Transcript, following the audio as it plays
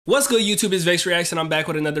What's good, YouTube? It's VexReacts and I'm back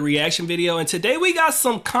with another reaction video, and today we got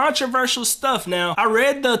some controversial stuff. Now, I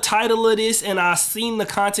read the title of this and I seen the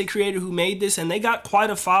content creator who made this, and they got quite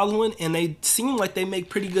a following and they seem like they make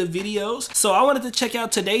pretty good videos. So I wanted to check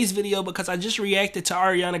out today's video because I just reacted to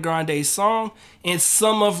Ariana Grande's song and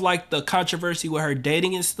some of like the controversy with her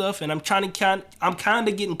dating and stuff, and I'm kind of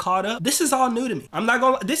getting caught up. This is all new to me.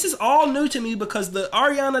 This is all new to me because the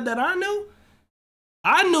Ariana that I knew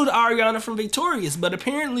the Ariana from Victorious, but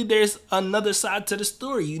apparently there's another side to the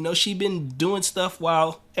story. You know, she been doing stuff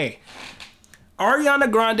while, hey, Ariana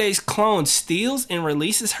Grande's clone steals and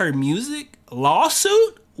releases her music?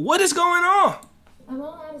 Lawsuit? What is going on? I'm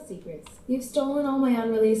all out of secrets. You've stolen all my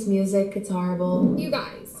unreleased music. It's horrible. You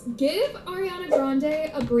guys, give Ariana Grande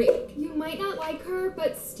a break. You might not like her,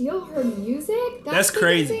 but steal her music? That's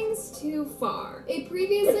crazy. Things too far. A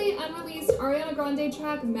previously unreleased Ariana Grande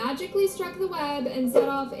track magically struck the web and set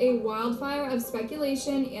off a wildfire of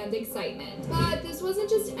speculation and excitement. But this wasn't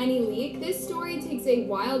just any leak. This story takes a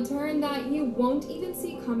wild turn that you won't even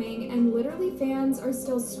see coming, and literally fans are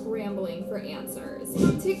still scrambling for answers.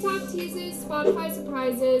 From TikTok teases, Spotify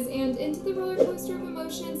surprises, and into the roller coaster of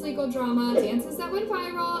emotions, legal drama, dances that went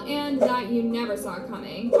viral, and that you never saw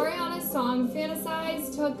coming, Ariana's song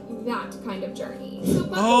Fantasize took that kind of journey. So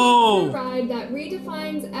buckle up for a ride that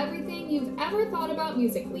redefines everything you've ever thought about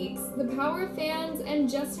music leaks, the power of fans, and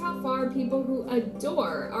just how far people who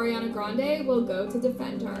adore Ariana Grande will go to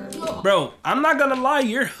defend her. Bro, I'm not gonna lie,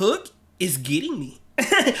 your hook is getting me.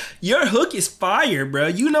 Your hook is fire, bro.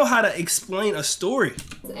 You know how to explain a story.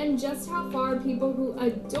 And just how far people who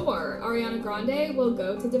adore Ariana Grande will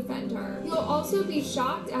go to defend her. You'll also be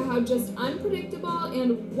shocked at how just unpredictable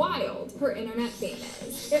and wild her internet fame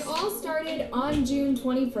is. It all started on June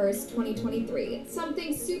 21st, 2023.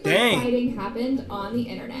 Something super exciting happened on the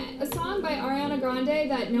internet. A song by Ariana Grande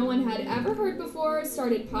that no one had ever heard before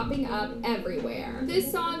started popping up everywhere.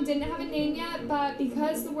 This song didn't have a name yet, but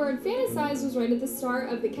because the word fantasize was right at the start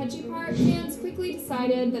of the catchy part, fans quickly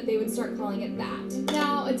decided that they would start calling it that.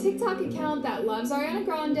 Now, a TikTok account that loves Ariana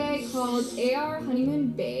Grande called AR Honeymoon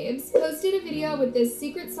Babes posted a video with this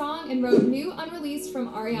secret song and wrote new unreleased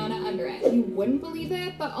from Ariana under it. You wouldn't believe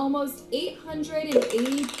it, but almost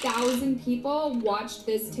 880,000 people watched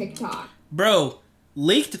this TikTok. Bro,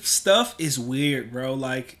 leaked stuff is weird, bro.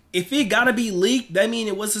 Like, if it gotta be leaked, that means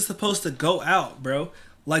it wasn't supposed to go out, bro.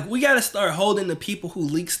 Like, we gotta start holding the people who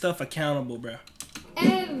leak stuff accountable, bro.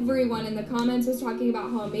 Everyone in the comments was talking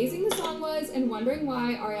about how amazing the song was and wondering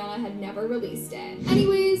why Ariana had never released it.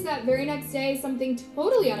 Anyways, that very next day, something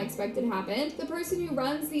totally unexpected happened. The person who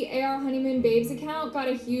runs the AR Honeymoon Babes account got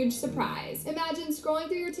a huge surprise. Imagine scrolling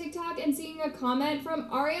through your TikTok and seeing a comment from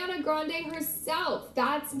Ariana Grande herself.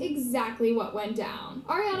 That's exactly what went down.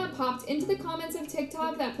 Ariana popped into the comments of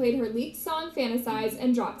TikTok that played her leaked song Fantasize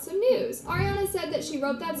and dropped some news. Ariana said that she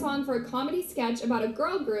wrote that song for a comedy sketch about a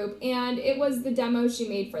girl group, and it was the demo she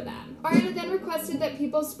made for them. Ariana then requested that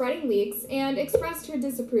people spreading leaks and expressed her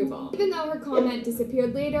disapproval. Even though her comment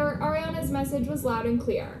disappeared later, Ariana's message was loud and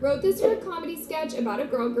clear. Wrote this for a comedy sketch about a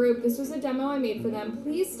girl group. This was a demo I made for them.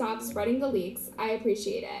 Please stop spreading the leaks. I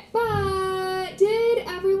appreciate it. But did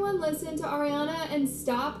everyone listen to Ariana and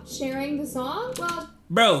stop sharing the song? Well,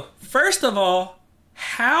 bro, first of all,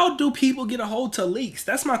 how do people get a hold to leaks?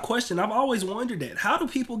 That's my question. I've always wondered that. How do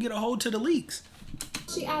people get a hold to the leaks?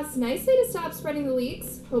 she asked nicely to stop spreading the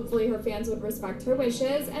leaks. Hopefully her fans would respect her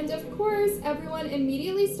wishes, and of course, everyone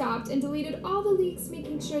immediately stopped and deleted all the leaks,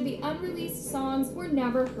 making sure the unreleased songs were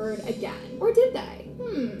never heard again. Or did they?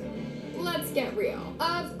 Let's get real.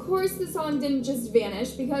 Of course the song didn't just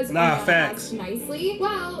vanish because facts. asked nicely.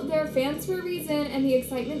 Well, they're fans for a reason, and the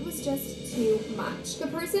excitement was just too much. The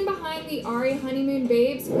person behind the Ari Honeymoon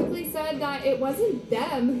Babes quickly said that it wasn't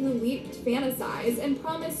them who leaked Fantasize and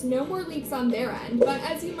promised no more leaks on their end, but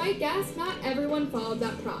as you might guess, not everyone followed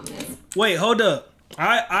that promise. Wait, hold up.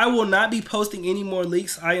 I will not be posting any more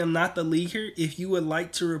leaks. I am not the leaker. If you would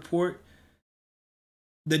like to report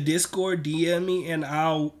the Discord, DM me and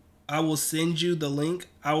I will send you the link.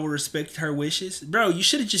 I will respect her wishes. Bro, you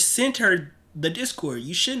should have just sent her the Discord.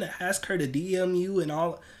 You shouldn't have asked her to DM you and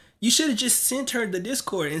all. You should have just sent her the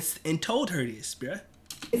Discord and told her this, bruh.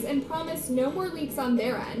 And promised no more leaks on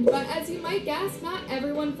their end, but as you might guess, not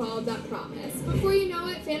everyone followed that promise. Before you know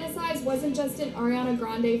it, Fantasize wasn't just an Ariana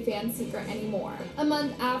Grande fan secret anymore. A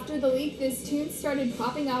month after the leak, this tune started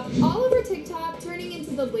popping up all over TikTok, turning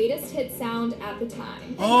into the latest hit sound at the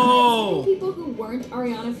time. And people who weren't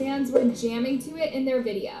Ariana fans were jamming to it in their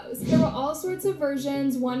videos. There were all sorts of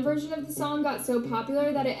versions. One version of the song got so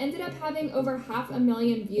popular that it ended up having over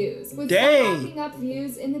 500,000 views, with some racking up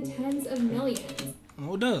views in the tens of millions.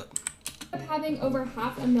 Hold up. up having over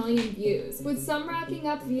 500,000 views, with some racking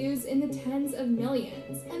up views in the tens of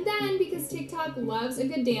millions. And then, because TikTok loves a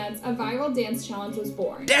good dance, a viral dance challenge was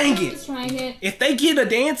born. Dang Everyone it! was trying it, If they get a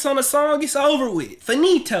dance on a song, it's over with.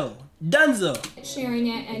 Finito. Dunzo. sharing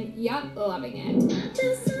it, and yup, loving it.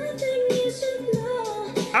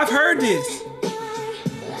 I've heard this.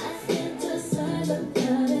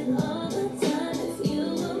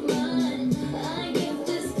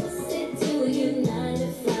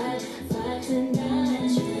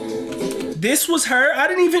 This was her? I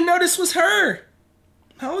didn't even know this was her.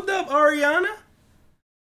 Hold up, Arianna.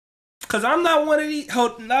 Cause I'm not one of these.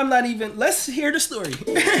 I'm not even. Let's hear the story.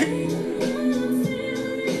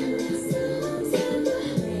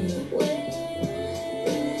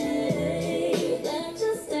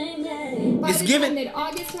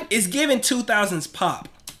 It's given 2000s pop.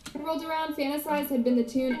 Rolled around, Fantasize had been the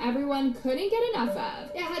tune everyone couldn't get enough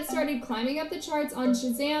of. It had started climbing up the charts on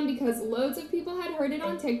Shazam because loads of people had heard it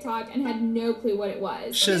on TikTok and had no clue what it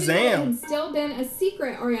was. Shazam! It had still been a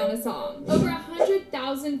secret Arianna song. Over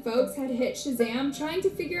 100,000 folks had hit Shazam trying to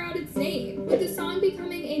figure out its name. With the song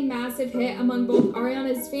becoming a massive hit among both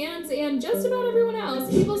Ariana's fans and just about everyone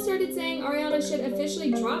else, people started saying Arianna should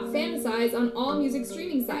officially drop Fantasize on all music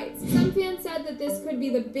streaming sites. Some fans said that this could be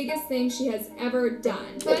the biggest thing she has ever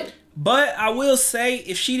done. But I will say,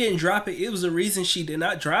 if she didn't drop it, it was a reason she did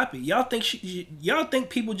not drop it. Y'all think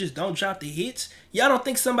people just don't drop the hits? Y'all don't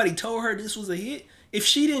think somebody told her this was a hit? If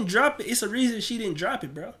she didn't drop it, it's a reason she didn't drop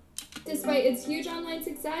it, bro. Despite its huge online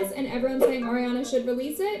success and everyone saying Arianna should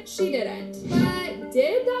release it, she didn't. But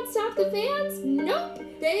did that stop the fans? Nope.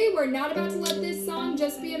 They were not about to let this song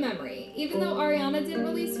just be a memory. Even though Arianna didn't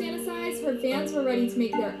release Fantasize, her fans were ready to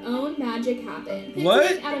make their own magic happen.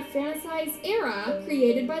 What? At a Fantasize era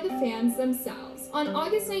created by the fans themselves. On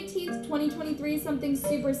August 19th, 2023, something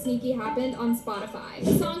super sneaky happened on Spotify.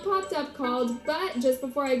 A song popped up called But Just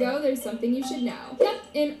Before I Go, There's Something You Should Know. Yep,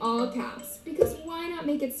 in all caps. Because why not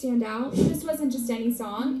make it stand out? This wasn't just any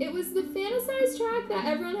song. It was the Fantasize track that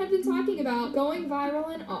everyone had been talking about, going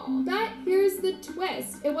viral and all. But here's the twist.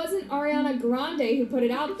 It wasn't Ariana Grande who put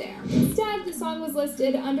it out there. Instead, the song was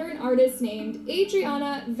listed under an artist named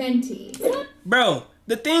Arianna Venti. Bro,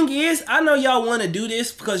 the thing is, I know y'all want to do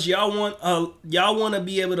this because y'all want to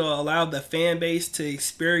be able to allow the fan base to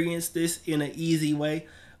experience this in an easy way.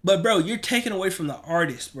 But bro, you're taking away from the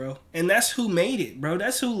artist, bro. And that's who made it, bro.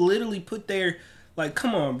 That's who literally put their, like,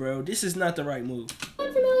 come on, bro. This is not the right move.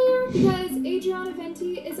 Unfamiliar? Because Arianna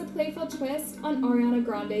Venti is a playful twist on Ariana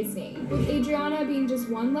Grande's name, with Arianna being just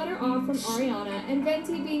one letter off from Ariana and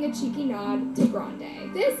Venti being a cheeky nod to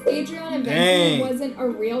Grande. This Arianna Venti wasn't a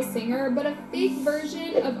real singer, but a fake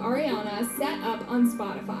version of Ariana set up on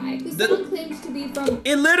Spotify. The song claimed to be from...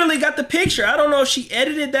 It literally got the picture. I don't know if she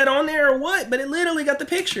edited that on there or what, but it literally got the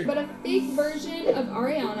picture. But a fake version of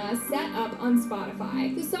Ariana set up on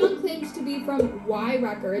Spotify. The song claimed to be from Y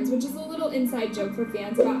Records, which is a little inside joke for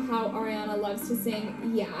fans about how Ariana loves to sing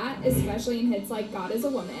yeah, especially in hits like God Is a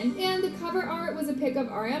Woman. And the cover art was a pic of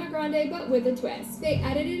Ariana Grande, but with a twist. They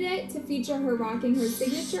edited it to feature her rocking her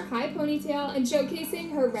signature high ponytail and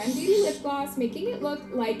showcasing her Ren Beauty lip gloss, making it look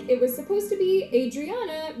like it was supposed to be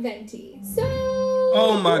Arianna Venti. So,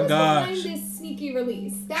 oh my gosh, behind this sneaky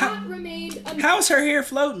release? That remained a... How's her hair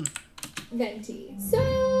floating? Venti.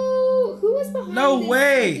 So, who was behind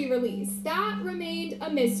this sneaky release? That remained a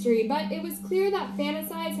mystery, but it was clear that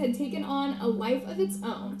Fantasize had taken on a life of its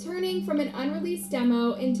own, turning from an unreleased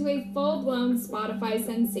demo into a full-blown Spotify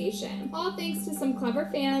sensation, all thanks to some clever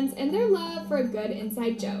fans and their love for a good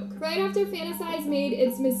inside joke. Right after Fantasize made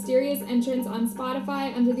its mysterious entrance on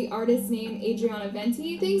Spotify under the artist's name Arianna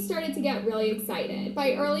Venti, things started to get really excited.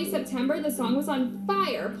 By early September, the song was on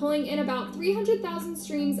fire, pulling in about 300,000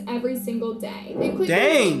 streams every single day. It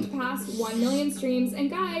quickly moved past 1 million streams, and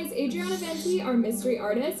guys, Arianna Venti, our mystery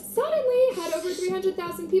artist, suddenly had over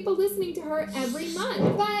 300,000 people listening to her every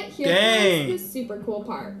month. But here comes the super cool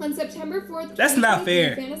part. On September 4th, that's not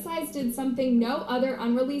fair. Fantasize did something no other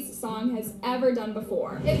unreleased song has ever done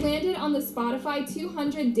before. It landed on the Spotify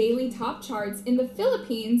 200 daily top charts in the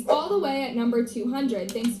Philippines, all the way at number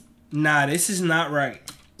 200, thanks. Nah, this is not right.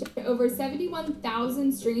 Over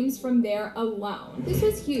 71,000 streams from there alone. This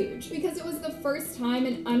was huge because it was the first time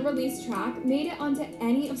an unreleased track made it onto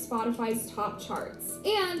any of Spotify's top charts.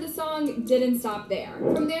 And the song didn't stop there.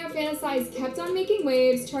 From there, Fantasize kept on making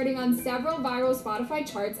waves, charting on several viral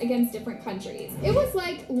Spotify charts against different countries. It was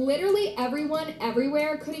like literally everyone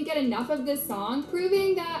everywhere couldn't get enough of this song,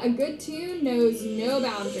 proving that a good tune knows no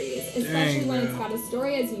boundaries, especially when it's got a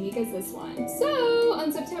story as unique as this one. So,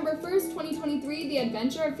 on September 1st, 2023, the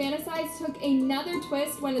adventure of However, Fantasize took another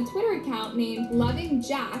twist when a Twitter account named Loving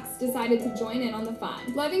Jax decided to join in on the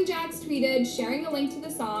fun. Loving Jax tweeted sharing a link to the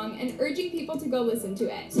song and urging people to go listen to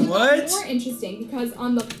it. So it's more interesting because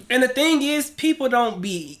on the... And the thing is, people don't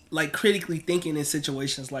be like critically thinking in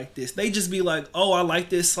situations like this. They just be like, oh, I like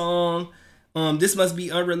this song. This must be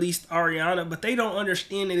unreleased Arianna, but they don't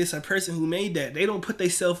understand that it's a person who made that. They don't put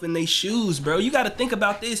themselves in their shoes, bro. You got to think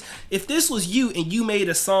about this. If this was you and you made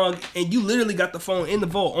a song and you literally got the phone in the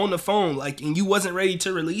vault on the phone, like, and you wasn't ready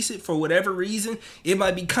to release it for whatever reason, it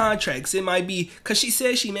might be contracts. It might be because she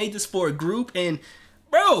said she made this for a group, and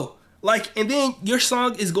bro, like, and then your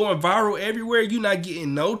song is going viral everywhere. You're not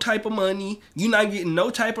getting no type of money. You're not getting no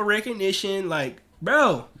type of recognition. Like,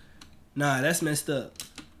 bro, nah, that's messed up.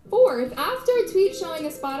 Fourth, after a tweet showing a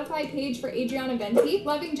Spotify page for Arianna Venti,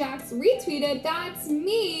 Loving Jax retweeted, "That's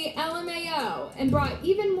me, LMAO," and brought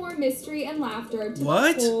even more mystery and laughter to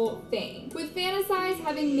the whole thing. With Fantasize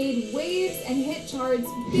having made waves and hit charts,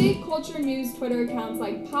 big culture news Twitter accounts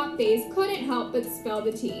like Popface couldn't help but spill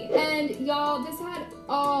the tea. And y'all, this had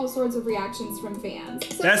all sorts of reactions from fans.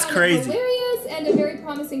 So that's crazy. Hilarious and a very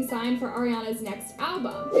promising sign for Arianna's next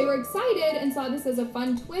album. They were excited and saw this as a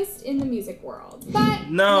fun twist in the music world. But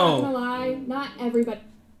not gonna lie, not everybody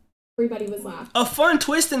was laughing. A fun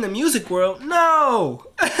twist in the music world? No!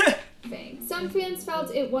 Some fans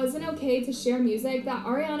felt it wasn't okay to share music that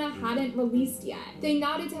Arianna hadn't released yet. They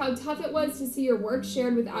nodded to how tough it was to see your work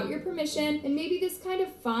shared without your permission, and maybe this kind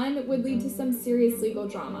of fun would lead to some serious legal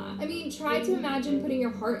drama. I mean, try to imagine putting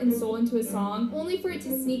your heart and soul into a song, only for it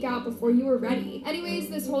to sneak out before you were ready. Anyways,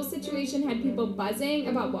 this whole situation had people buzzing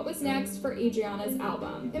about what was next for Arianna's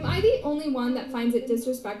album. Am I the only one that finds it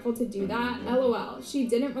disrespectful to do that? LOL, she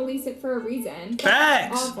didn't release it for a reason.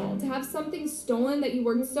 Facts! Awful. To have something stolen that you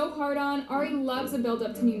worked so hard on. Ari loves a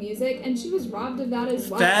build-up to new music, and she was robbed of that as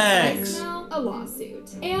well. Facts. Now, a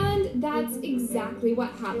lawsuit. And that's exactly what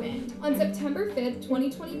happened. On September 5th,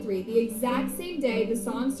 2023, the exact same day the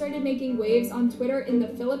song started making waves on Twitter in the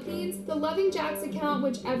Philippines, the Loving Jax account,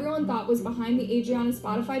 which everyone thought was behind the Arianna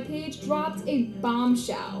Spotify page, dropped a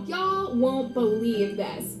bombshell. Y'all won't believe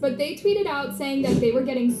this, but they tweeted out saying that they were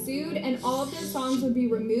getting sued and all of their songs would be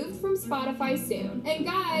removed from Spotify soon. And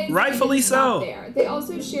guys, rightfully so. There. They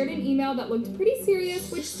also shared an email that looked pretty serious,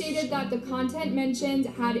 which stated that the content mentioned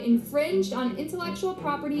had infringed on intellectual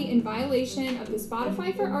property in violation of the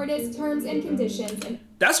Spotify for Artists terms and conditions. And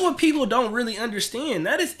that's what people don't really understand.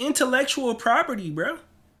 That is intellectual property, bro.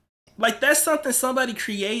 Like, that's something somebody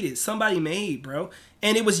created, somebody made, bro.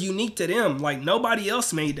 And it was unique to them. Like, nobody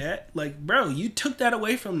else made that. Like, bro, you took that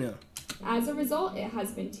away from them. As a result, it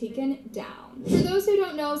has been taken down. For those who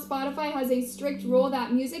don't know, Spotify has a strict rule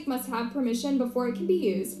that music must have permission before it can be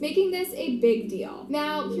used, making this a big deal.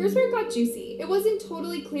 Now, here's where it got juicy. It wasn't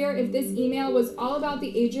totally clear if this email was all about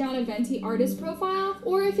the Arianna Venti artist profile,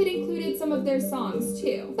 or if it included some of their songs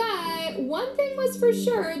too. But one thing was for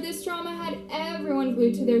sure, this drama had everyone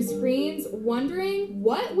glued to their screens, wondering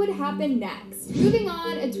what would happen next. Moving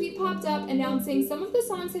on, a tweet popped up announcing some of the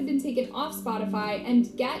songs had been taken off Spotify,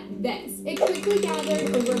 and get this, it quickly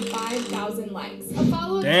gathered over 5,000 likes. A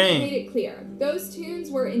follow-up made it clear. Those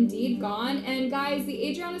tunes were indeed gone, and guys, the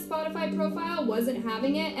Arianna Spotify profile wasn't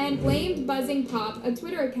having it and blamed Buzzing Pop, a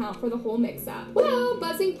Twitter account, for the whole mix-up. Well,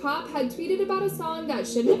 Buzzing Pop had tweeted about a song that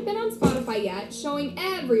shouldn't have been on Spotify yet, showing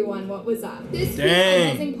everyone what was up. This tweet on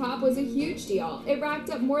Buzzing Pop was a huge deal. It racked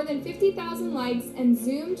up more than 50,000 likes and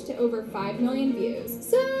zoomed to over 5 million views.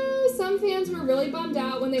 So, some fans were really bummed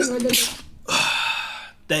out when they heard that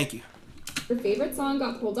Thank you. their favorite song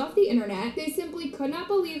got pulled off the internet. They simply could not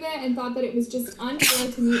believe it and thought that it was just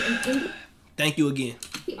unfair to meet an indie Thank you again.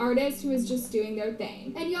 artist who was just doing their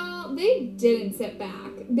thing. And y'all, they didn't sit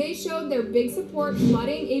back. They showed their big support,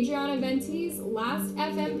 flooding Arianna Venti's Last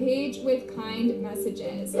FM page with kind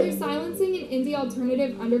messages. They're silencing an indie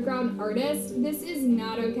alternative underground artist. This is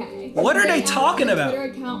not okay. What are they talking about? Their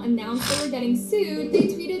Twitter account announced they were getting sued. They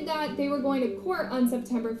tweeted that they were going to court on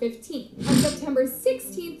September 15th. On September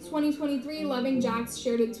 16th, 2023, Loving Jax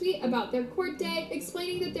shared a tweet about their court day,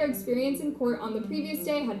 explaining that their experience in court on the previous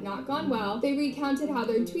day had not gone well. They recounted how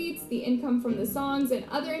their tweets, the income from the songs, and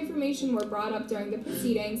other information were brought up during the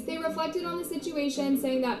proceedings. They reflected on the situation,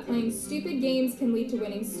 saying that playing stupid games can lead to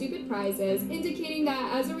winning stupid prizes, indicating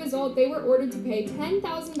that as a result, they were ordered to pay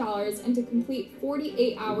 $10,000 and to complete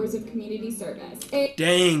 48 hours of community service.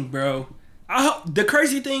 Dang, bro. The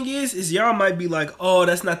crazy thing is y'all might be like, oh,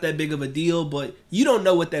 that's not that big of a deal, but you don't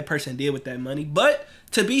know what that person did with that money. But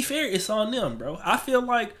to be fair, it's on them, bro. I feel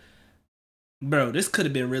like, bro, this could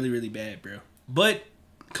have been really, really bad, bro. But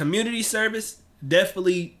community service,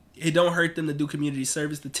 definitely it don't hurt them to do community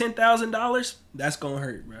service. The $10,000, that's gonna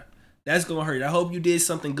hurt, bro. That's gonna hurt. I hope you did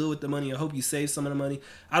something good with the money. I hope you saved some of the money.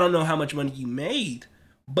 I don't know how much money you made,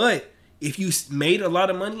 but if you made a lot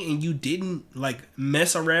of money and you didn't like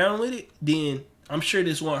mess around with it, then I'm sure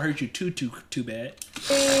this won't hurt you too bad.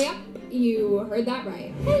 Yep, you heard that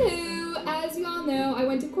right. Hello. As you all know, I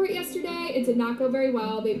went to court yesterday. It did not go very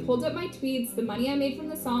well. They pulled up my tweets, the money I made from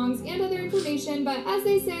the songs, and other information, but as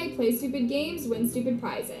they say, play stupid games, win stupid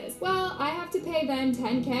prizes. Well, I have to pay them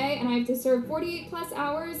 $10K, and I have to serve 48 plus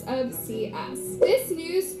hours of CS. This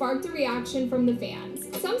news sparked a reaction from the fans.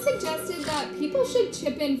 Some suggested that people should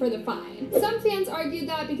chip in for the fine. Some fans argued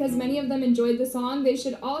that because many of them enjoyed the song, they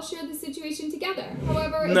should all share the situation together.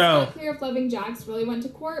 However, it's not clear if Loving Jax really went to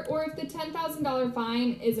court or if the $10,000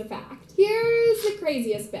 fine is a fact. Here's the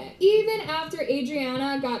craziest bit. Even after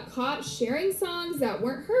Arianna got caught sharing songs that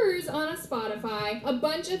weren't hers on a Spotify, a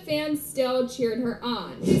bunch of fans still cheered her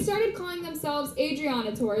on. They started calling themselves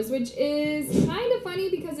Arianna Tours, which is kind of funny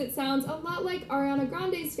because it sounds a lot like Ariana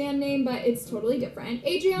Grande's fan name, but it's totally different.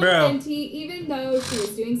 Arianna Venti, even though she was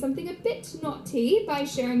doing something a bit naughty by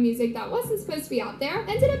sharing music that wasn't supposed to be out there,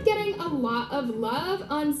 ended up getting a lot of love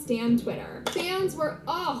on Stan Twitter. Fans were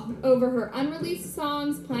all over her unreleased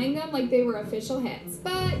songs, playing them like they were official hits.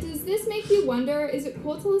 But does this make you wonder, is it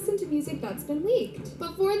cool to listen to music that's been leaked?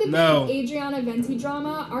 Before the big Arianna Venti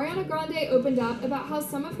drama, Ariana Grande opened up about how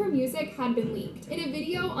some of her music had been leaked. In a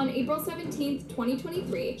video on April 17th,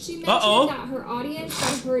 2023, she mentioned that her audience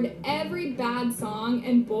had heard every bad song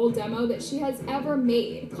and bold demo that she has ever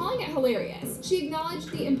made, calling it hilarious. She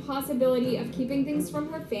acknowledged the impossibility of keeping things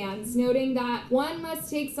from her fans, noting that one must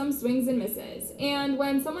take some swings and misses. And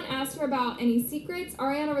when someone asked her about any secrets,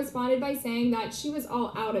 Ariana responded by saying that she was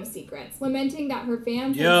all out of secrets, lamenting that her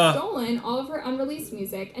fans had stolen all of her unreleased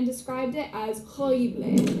music and described it as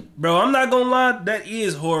horrible. Bro, I'm not gonna lie, that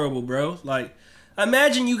is horrible, bro. Like,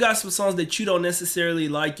 imagine you got some songs that you don't necessarily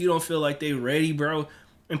like, you don't feel like they ready, bro,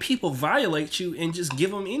 and people violate you and just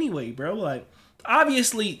give them anyway, bro. Like,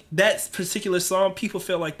 obviously, that particular song, people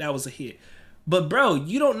felt like that was a hit. But, bro,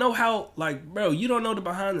 you don't know how, like, bro, you don't know the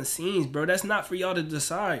behind the scenes, bro. That's not for y'all to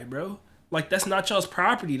decide, bro. Like, that's not y'all's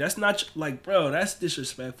property. That's not, like, bro, that's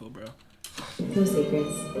disrespectful, bro. No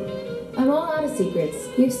secrets. I'm all out of secrets.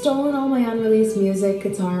 You've stolen all my unreleased music.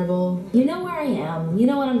 It's horrible. You know where I am. You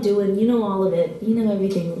know what I'm doing. You know all of it. You know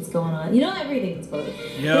everything that's going on. You know everything that's going on.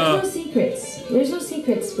 There's no secrets. There's no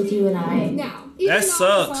secrets with you and I. Now, even that though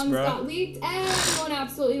sucks, the songs bro. got leaked, everyone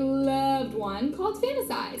absolutely loved one called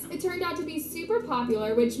Fantasize. It turned out to be super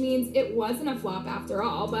popular, which means it wasn't a flop after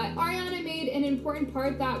all, but Ariana made an important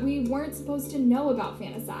part that we weren't supposed to know about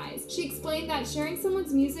Fantasize. She explained that sharing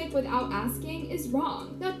someone's music without asking is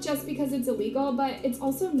wrong. Not just because it's illegal, but it's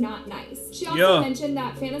also not nice. She also mentioned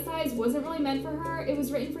that Fantasize wasn't really meant for her. It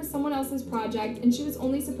was written for someone else's project, and she was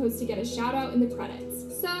only supposed to get a shout out in the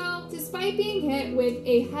credits. So, despite being hit with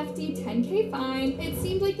a hefty $10K fine, it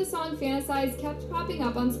seemed like the song Fantasize kept popping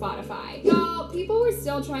up on Spotify. Y'all, people were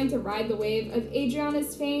still trying to ride the wave of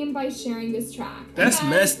Ariana's fame by sharing this track. That's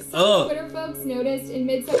messed up. Twitter folks noticed in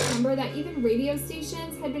mid-September that even radio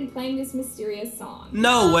stations had been playing this mysterious song.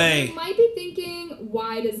 No way. You might be thinking,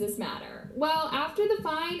 why does this matter? Well, after the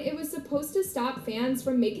fine, it was supposed to stop fans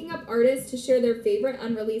from making up artists to share their favorite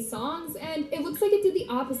unreleased songs, and it looks like it did the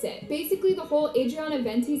opposite. Basically, the whole Ariana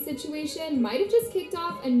Venti situation might have just kicked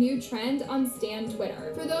off a new trend on Stan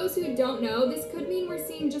Twitter. For those who don't know, this could mean we're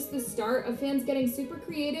seeing just the start of fans getting super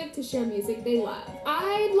creative to share music they love.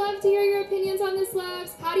 I'd love to hear your opinions on this,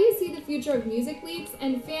 loves. How do you see the future of music leaks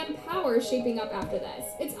and fan power shaping up after this?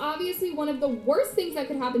 It's obviously one of the worst things that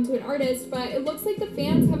could happen to an artist, but it looks like the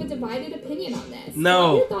fans have a divided opinion on this.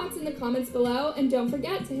 No. Drop your thoughts in the comments below, and don't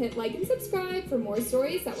forget to hit like and subscribe for more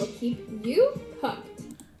stories that will keep you hooked.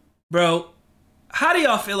 Bro, how do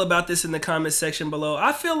y'all feel about this in the comment section below?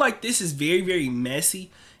 I feel like this is very, very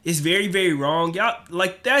messy. It's very, very wrong. Y'all,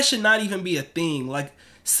 like, that should not even be a thing. Like,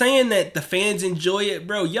 saying that the fans enjoy it,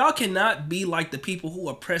 bro, y'all cannot be like the people who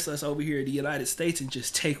oppress us over here in the United States and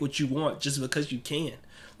just take what you want just because you can.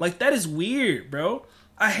 Like, that is weird, bro.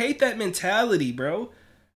 I hate that mentality, bro.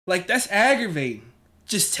 Like, that's aggravating.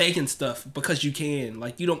 Just taking stuff because you can.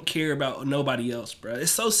 Like, you don't care about nobody else, bro.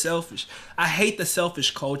 It's so selfish. I hate the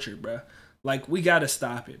selfish culture, bro. Like, we gotta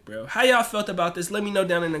stop it, bro. How y'all felt about this? Let me know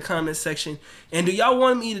down in the comment section. And do y'all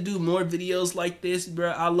want me to do more videos like this, bro?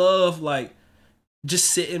 I love, like, just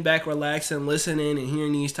sitting back, relaxing, listening, and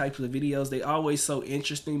hearing these types of videos. They always so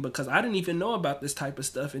interesting because I didn't even know about this type of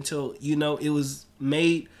stuff until, you know, it was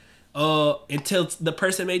made, until the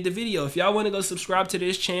person made the video. If y'all want to go subscribe to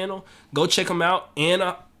this channel, go check them out. And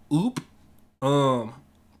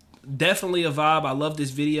definitely a vibe. I love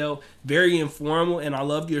this video. Very informal, and I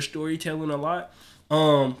loved your storytelling a lot.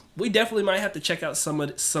 We definitely might have to check out some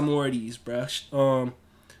more of these, bruh.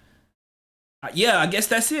 Yeah, I guess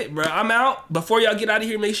that's it, bro. I'm out. Before y'all get out of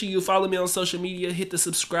here, make sure you follow me on social media, hit the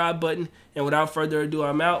subscribe button, and without further ado,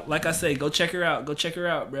 I'm out. Like I say, go check her out. Go check her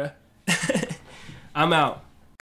out, bro. I'm out.